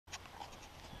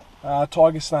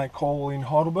Tiger snake call in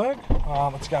Heidelberg.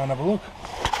 Let's go and have a look.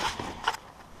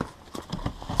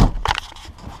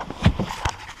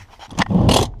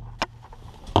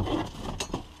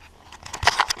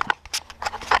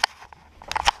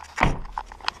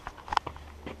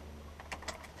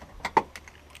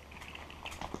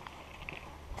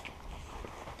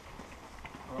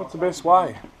 What's the best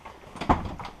way?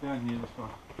 Down here, this one.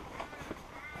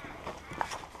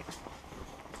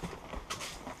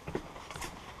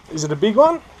 Is it a big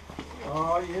one?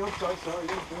 Oh yeah, I'd say so.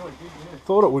 Yeah, fairly big, yeah.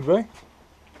 Thought it would be. Just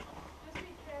be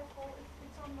careful,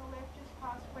 it's on the left just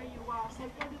past where you are, so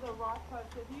go to the right,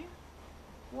 both of you.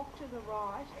 Walk to the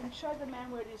right and show the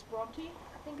man where it is, Bronte.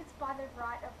 I think it's by the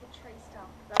right of the tree stump.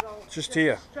 That'll Just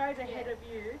here. Straight ahead of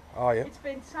you. Oh yeah. It's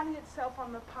been sunning itself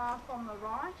on the path on the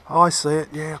right. Oh, I see it.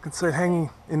 Yeah, I can see it hanging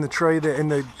in the tree there in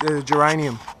the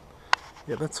geranium.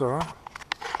 Yeah, that's all right.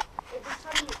 It was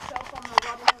sunning itself on the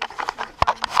right and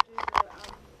I was sitting at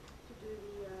home to do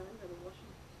the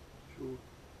washing. Sure.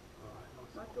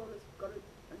 My daughter's got a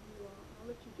new one. I'll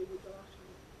let you do your daughter.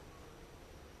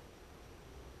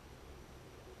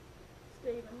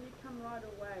 Stephen, you come right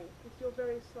away because you're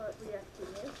very slow at reacting,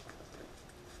 yes?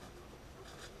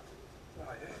 Oh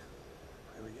yeah.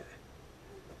 There we go.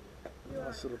 You're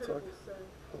Nice little incredible, tiger.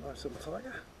 sir. Nice little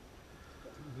tiger.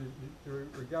 Do you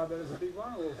regard that as a big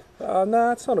one, or?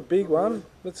 No, it's not a big one.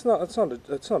 It's not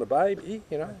a baby.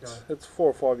 You know, Okay. it's 4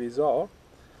 or 5 years old.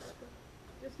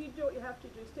 Just you do what you have to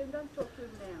do. Stephen, don't talk to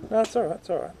him now. No, it's all right. It's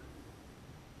all right.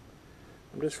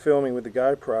 I'm just filming with the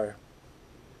GoPro.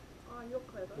 Oh, you're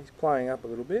clever. He's playing up a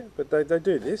little bit, but they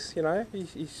do this. You know,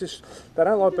 he's just they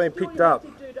don't like being picked up.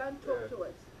 Just do what you have to do. Don't talk to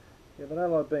us. Yeah, they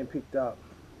don't like being picked up.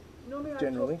 Normally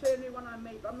Generally. I talk to anyone I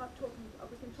meet, but I'm not talking.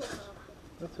 We can talk after.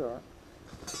 That's all right.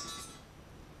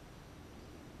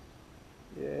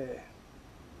 Yeah.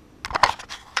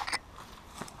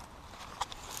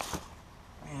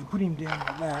 And put him down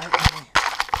like that.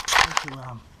 And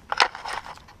to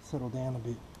settle down a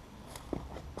bit.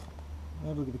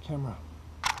 Have a look at the camera.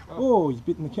 Oh, he's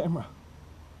bitten the camera.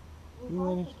 We You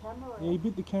like managed- the camera. Yeah, he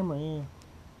bit the camera. Yeah.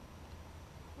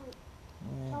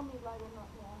 Tell Yeah, me later, not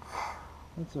now.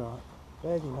 that's all right.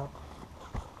 Bag him up.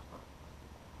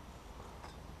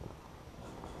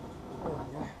 There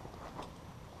we go.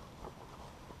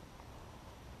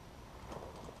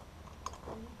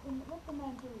 And let the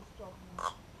man do his job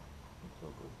now.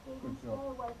 Stephen, stay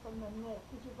away from the neck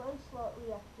because you're very slow at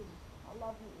reacting. I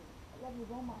love you. I love you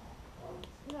very much.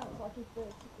 You know, it's like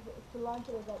if the line out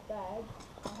of that bag,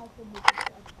 my husband would just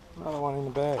say, Another one in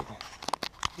the bag.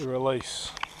 The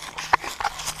release.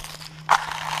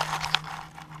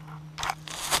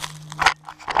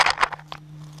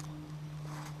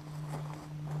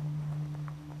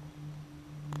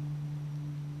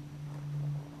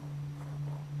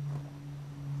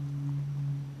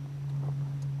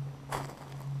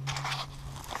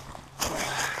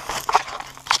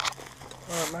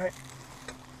 Alright, mate.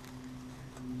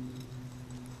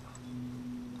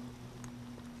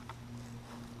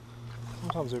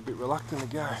 Sometimes they're a bit reluctant to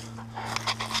go.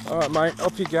 Alright mate,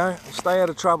 off you go. Stay out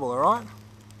of trouble, alright?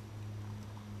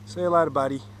 See you later,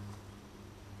 buddy.